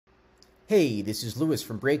Hey, this is Lewis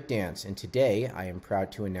from Breakdance, and today I am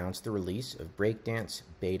proud to announce the release of Breakdance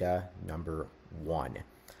Beta number 1.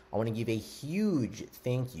 I want to give a huge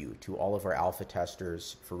thank you to all of our alpha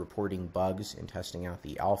testers for reporting bugs and testing out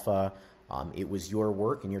the alpha. It was your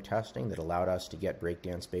work and your testing that allowed us to get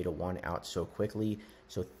Breakdance Beta 1 out so quickly,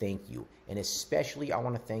 so thank you. And especially I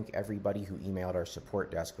want to thank everybody who emailed our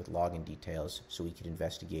support desk with login details so we could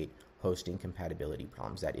investigate hosting compatibility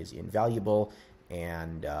problems. That is invaluable,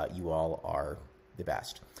 and you all are the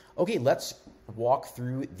best. Okay, let's walk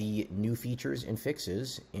through the new features and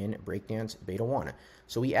fixes in Breakdance Beta 1.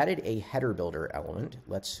 So we added a header builder element.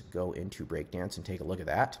 Let's go into Breakdance and take a look at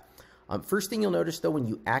that. First thing you'll notice though when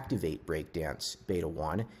you activate Breakdance Beta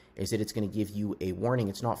 1 is that it's going to give you a warning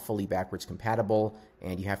it's not fully backwards compatible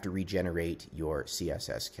and you have to regenerate your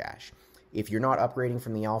CSS cache. If you're not upgrading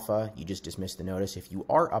from the alpha, you just dismiss the notice. If you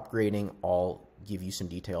are upgrading, I'll give you some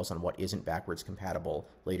details on what isn't backwards compatible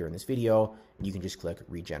later in this video, and you can just click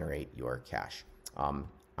regenerate your cache. I'm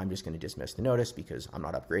just going to dismiss the notice because I'm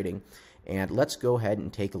not upgrading. And let's go ahead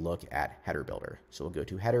and take a look at Header Builder. So we'll go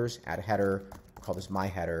to Headers, add a header, we'll call this My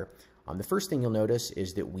Header. The first thing you'll notice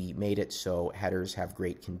is that we made it so headers have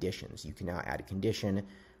great conditions. You can now add a condition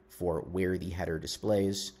for where the header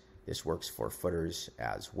displays. This works for footers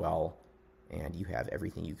as well. And you have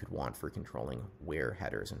everything you could want for controlling where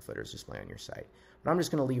headers and footers display on your site. But I'm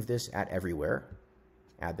just going to leave this at everywhere,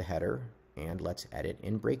 add the header, and let's edit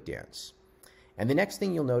in Breakdance. And the next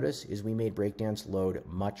thing you'll notice is we made Breakdance load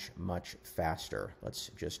much, much faster.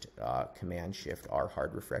 Let's just Command-Shift-R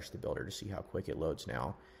hard refresh the builder to see how quick it loads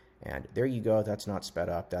now. And there you go, that's not sped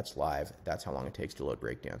up, that's live. That's how long it takes to load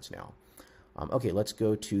Breakdance now. Okay, let's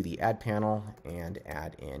go to the Add panel and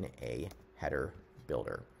add in a header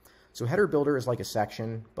builder. So header builder is like a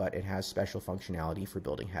section, but it has special functionality for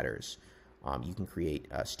building headers. You can create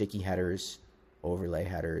sticky headers, overlay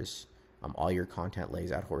headers. All your content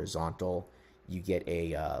lays out horizontal. You get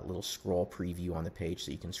a little scroll preview on the page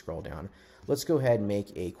so you can scroll down. Let's go ahead and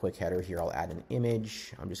make a quick header here. I'll add an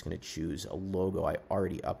image. I'm just going to choose a logo I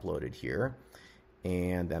already uploaded here.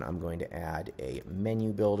 And then I'm going to add a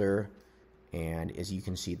menu builder. And as you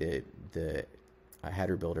can see, the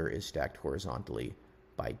header builder is stacked horizontally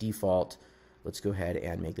by default. Let's go ahead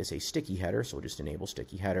and make this a sticky header. So we'll just enable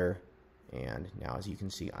sticky header. And now as you can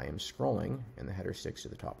see, I am scrolling and the header sticks to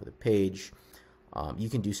the top of the page. You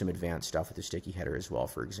can do some advanced stuff with the sticky header as well.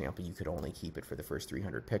 For example, you could only keep it for the first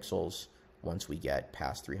 300 pixels. Once we get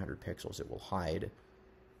past 300 pixels, it will hide.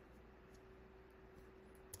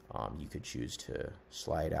 You could choose to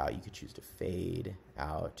slide out. You could choose to fade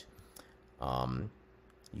out.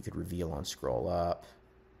 You could reveal on scroll up.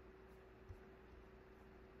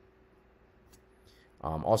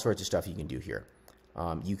 All sorts of stuff you can do here.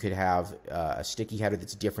 You could have a sticky header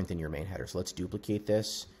that's different than your main header. So let's duplicate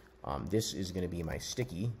this. This is going to be my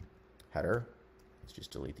sticky header. Let's just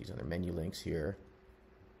delete these other menu links here.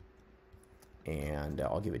 And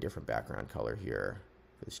I'll give a different background color here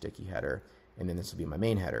for the sticky header. And then this will be my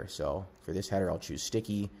main header. So for this header, I'll choose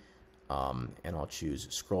sticky, and I'll choose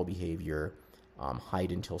scroll behavior,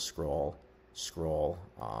 hide until scroll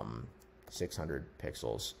 600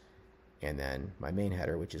 pixels. And then my main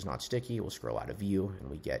header, which is not sticky, will scroll out of view and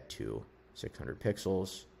we get to 600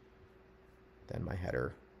 pixels. Then my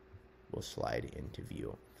header will slide into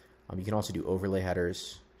view. You can also do overlay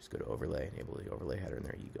headers. Just go to overlay, enable the overlay header, and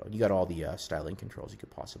there you go. You got all the styling controls you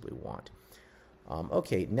could possibly want.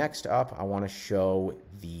 Okay, next up, I want to show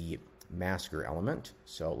the masker element.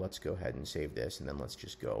 So let's go ahead and save this, and then let's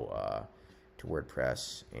just go to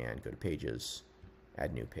WordPress and go to Pages,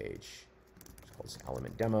 add new page. It's called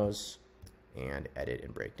Element Demos, and edit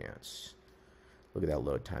in Breakdance. Look at that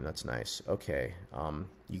load time, that's nice. Okay,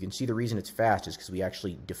 you can see the reason it's fast is because we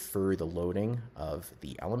actually defer the loading of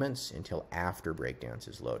the elements until after Breakdance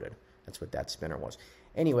is loaded. That's what that spinner was.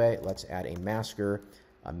 Anyway, let's add a masker.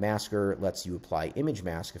 A masker lets you apply image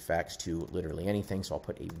mask effects to literally anything, so I'll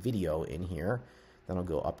put a video in here. Then I'll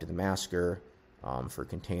go up to the masker. For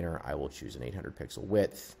container, I will choose an 800 pixel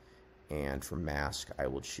width, and for mask, I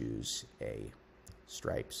will choose a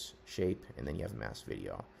stripes shape, and then you have a mask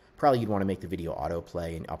video. Probably you'd want to make the video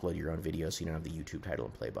autoplay and upload your own video so you don't have the YouTube title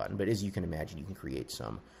and play button. But as you can imagine, you can create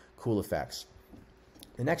some cool effects.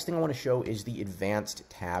 The next thing I want to show is the advanced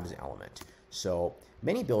tabs element. So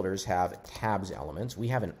many builders have tabs elements. We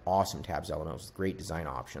have an awesome tabs element with great design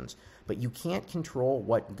options, but you can't control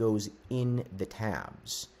what goes in the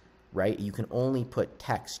tabs, right? You can only put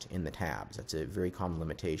text in the tabs. That's a very common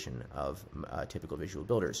limitation of typical visual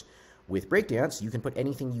builders. With Breakdance, you can put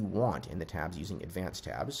anything you want in the tabs using advanced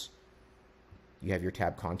tabs. You have your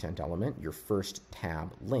tab content element. Your first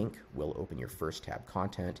tab link will open your first tab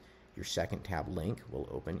content. your second tab link will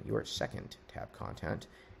open your second tab content,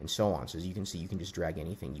 and so on. So as you can see, you can just drag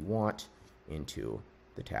anything you want into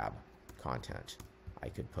the tab content. I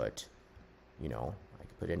could put, I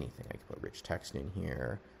could put anything. I could put rich text in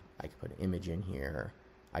here. I could put an image in here.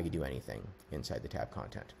 I could do anything inside the tab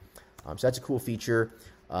content. So that's a cool feature.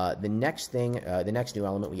 The next new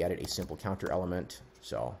element, we added a simple counter element.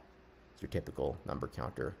 So it's your typical number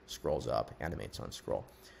counter, scrolls up, animates on scroll.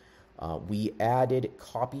 We added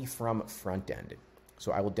copy from front end.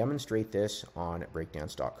 So I will demonstrate this on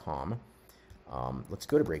breakdance.com. Let's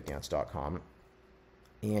go to breakdance.com.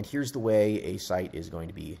 And here's the way a site is going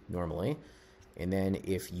to be normally. And then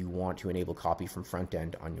if you want to enable copy from front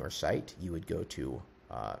end on your site, you would go to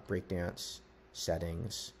Breakdance,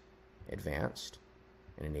 Settings, Advanced,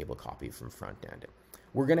 and enable copy from front end.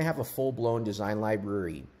 We're going to have a full-blown design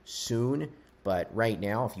library soon, but right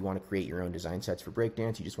now, if you want to create your own design sets for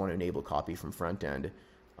Breakdance, you just want to enable copy from front end.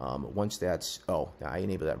 Once that's, I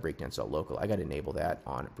enabled that in Breakdance.local. I got to enable that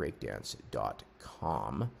on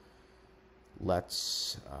breakdance.com.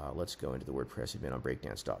 Let's go into the WordPress admin on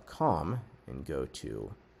breakdance.com and go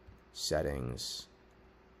to Settings,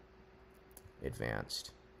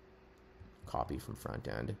 Advanced, Copy from front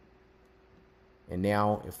end. And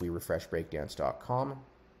now, if we refresh breakdance.com,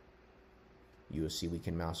 you will see we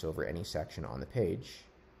can mouse over any section on the page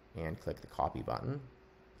and click the copy button.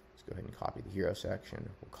 Let's go ahead and copy the hero section.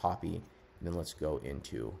 We'll copy, and then let's go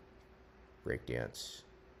into Breakdance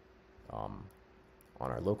on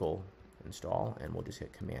our local install, and we'll just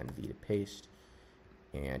hit Command V to paste.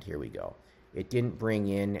 And here we go. It didn't bring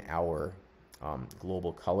in our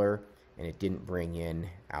global color, and it didn't bring in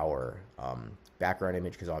our background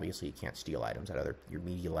image because obviously you can't steal items out of your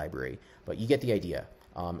media library, but you get the idea.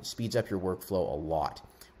 Speeds up your workflow a lot.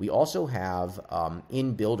 We also have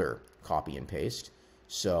in Builder copy and paste,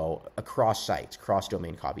 so across sites,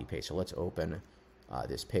 cross-domain copy paste. So let's open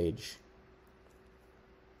this page,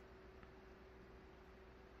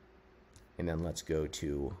 and then let's go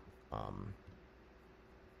to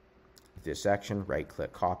this section,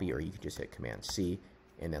 right-click copy, or you can just hit Command-C,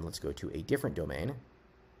 and then let's go to a different domain,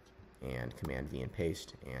 and Command-V and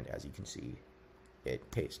paste, and as you can see,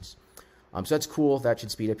 it pastes. So that's cool. That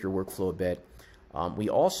should speed up your workflow a bit. We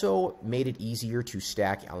also made it easier to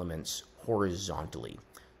stack elements horizontally.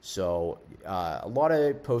 So a lot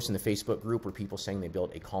of posts in the Facebook group were people saying they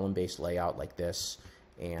built a column-based layout like this,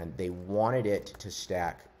 and they wanted it to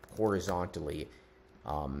stack horizontally,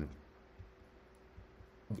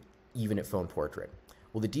 even at phone portrait.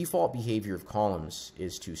 Well, the default behavior of columns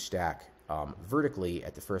is to stack vertically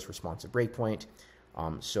at the first responsive breakpoint.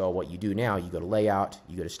 So what you do now, you go to layout,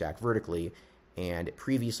 you go to stack vertically, and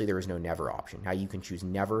previously there was no never option. Now you can choose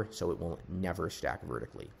never, so it will never stack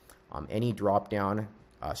vertically. Any drop-down,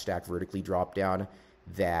 stack vertically drop-down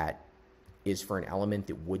that is for an element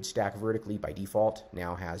that would stack vertically by default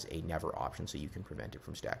now has a never option, so you can prevent it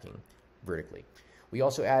from stacking vertically. We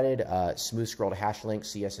also added smooth scroll to hash links,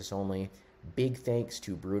 CSS only. Big thanks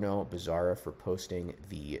to Bruno Bizzarra for posting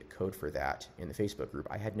the code for that in the Facebook group.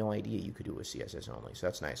 I had no idea you could do it with CSS only, so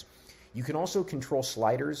that's nice. You can also control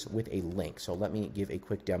sliders with a link, so let me give a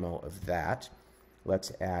quick demo of that.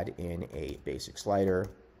 Let's add in a basic slider.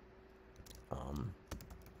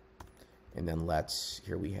 And then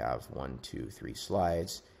here we have 1, 2, 3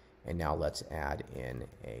 slides. And now let's add in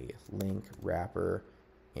a link wrapper.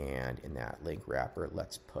 And in that link wrapper,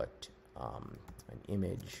 let's put an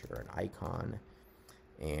image or an icon,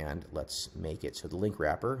 and let's make it so the link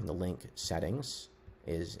wrapper and the link settings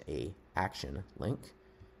is a action link,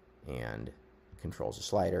 and controls a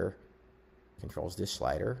slider, controls this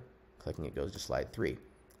slider. Clicking it goes to slide 3,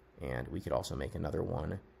 and we could also make another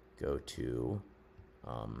one go to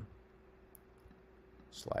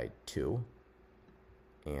slide 2,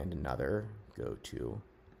 and another go to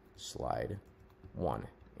slide 1.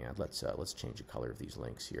 And let's change the color of these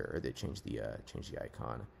links here, or they change the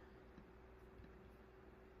icon.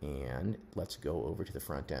 And let's go over to the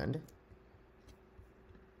front end.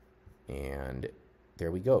 And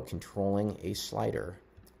there we go, controlling a slider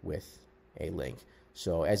with a link.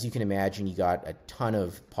 So as you can imagine, you got a ton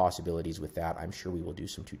of possibilities with that. I'm sure we will do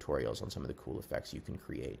some tutorials on some of the cool effects you can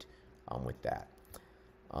create with that.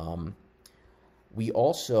 We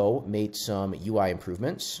also made some UI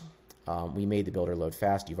improvements. We made the builder load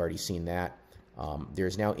fast. You've already seen that.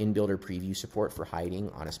 There's now in-builder preview support for hiding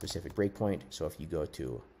on a specific breakpoint. So if you go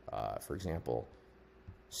to, for example,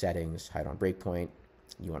 settings, hide on breakpoint,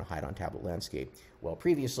 you want to hide on tablet landscape. Well,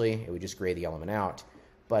 previously, it would just gray the element out.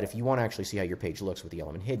 But if you want to actually see how your page looks with the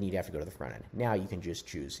element hidden, you'd have to go to the front end. Now you can just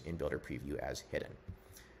choose in-builder preview as hidden.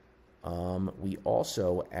 We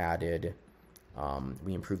also added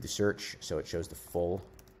We improved the search, so it shows the full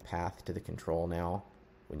path to the control now.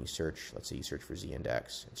 When you search, let's say you search for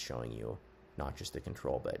z-index, it's showing you not just the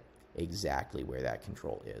control, but exactly where that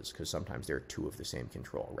control is, because sometimes there are two of the same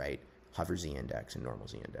control, right? Hover z-index and normal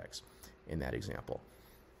z-index in that example.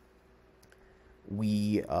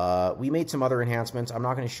 We made some other enhancements. I'm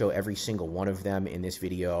not going to show every single one of them in this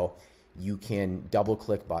video. You can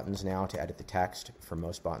double-click buttons now to edit the text for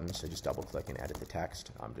most buttons, so just double-click and edit the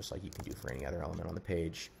text, just like you can do for any other element on the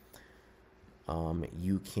page.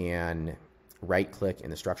 You can right-click in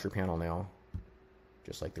the structure panel now,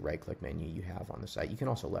 just like the right-click menu you have on the site. You can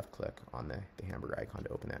also left-click on the hamburger icon to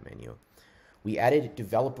open that menu. We added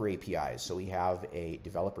developer APIs, so we have a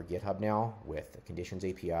developer GitHub now with a conditions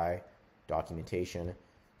API, documentation.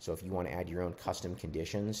 So if you want to add your own custom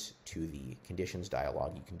conditions to the conditions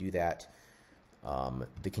dialog, you can do that.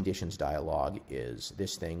 The conditions dialog is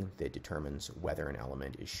this thing that determines whether an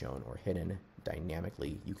element is shown or hidden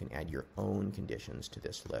dynamically. You can add your own conditions to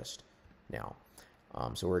this list now.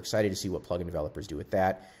 So we're excited to see what plugin developers do with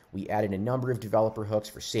that. We added a number of developer hooks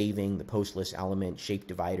for saving the post list element, shape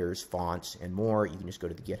dividers, fonts, and more. You can just go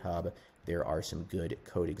to the GitHub. There are some good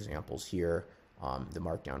code examples here. The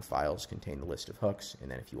markdown files contain the list of hooks, and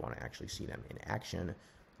then if you want to actually see them in action,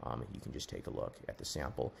 you can just take a look at the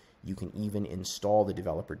sample. You can even install the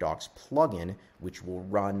developer docs plugin, which will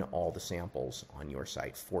run all the samples on your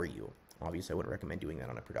site for you. Obviously, I wouldn't recommend doing that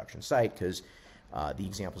on a production site because the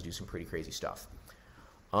examples do some pretty crazy stuff.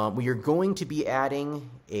 We are going to be adding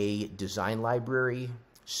a design library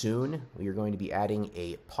soon. We are going to be adding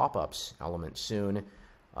a pop-ups element soon.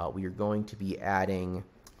 We are going to be adding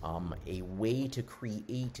a way to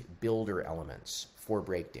create builder elements for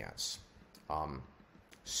Breakdance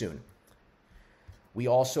soon. We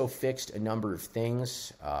also fixed a number of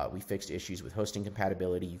things. We fixed issues with hosting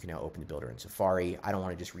compatibility. You can now open the builder in Safari. I don't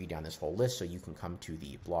want to just read down this whole list, so you can come to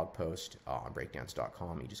the blog post on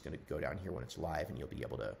breakdance.com. You're just going to go down here when it's live, and you'll be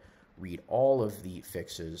able to read all of the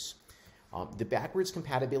fixes. The backwards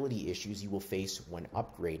compatibility issues you will face when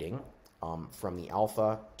upgrading from the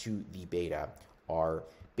alpha to the beta are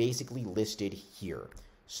basically listed here.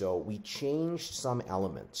 So we changed some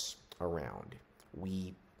elements around.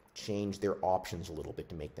 We changed their options a little bit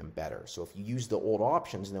to make them better. So if you use the old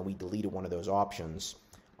options and then we deleted one of those options,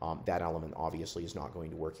 that element obviously is not going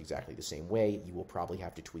to work exactly the same way. You will probably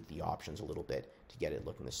have to tweak the options a little bit to get it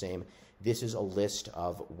looking the same. This is a list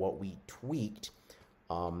of what we tweaked.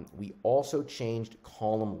 We also changed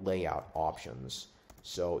column layout options.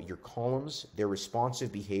 So your columns, their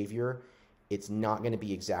responsive behavior, it's not going to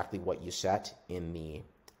be exactly what you set in the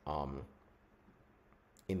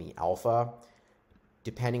alpha.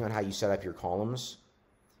 Depending on how you set up your columns,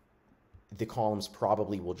 the columns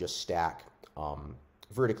probably will just stack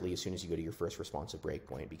vertically as soon as you go to your first responsive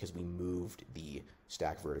breakpoint, because we moved the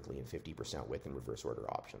stack vertically in 50% width and reverse order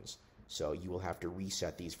options. So you will have to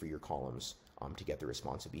reset these for your columns to get the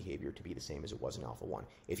responsive behavior to be the same as it was in Alpha 1.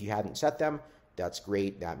 If you hadn't set them, that's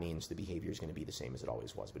great. That means the behavior is going to be the same as it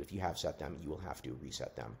always was. But if you have set them, you will have to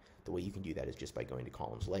reset them. The way you can do that is just by going to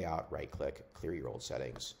columns layout, right click, clear your old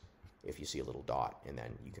settings. If you see a little dot, and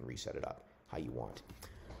then you can reset it up how you want.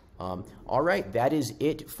 All right, that is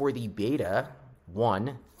it for the beta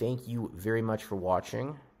 1. Thank you very much for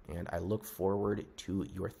watching, and I look forward to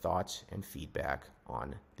your thoughts and feedback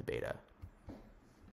on the beta.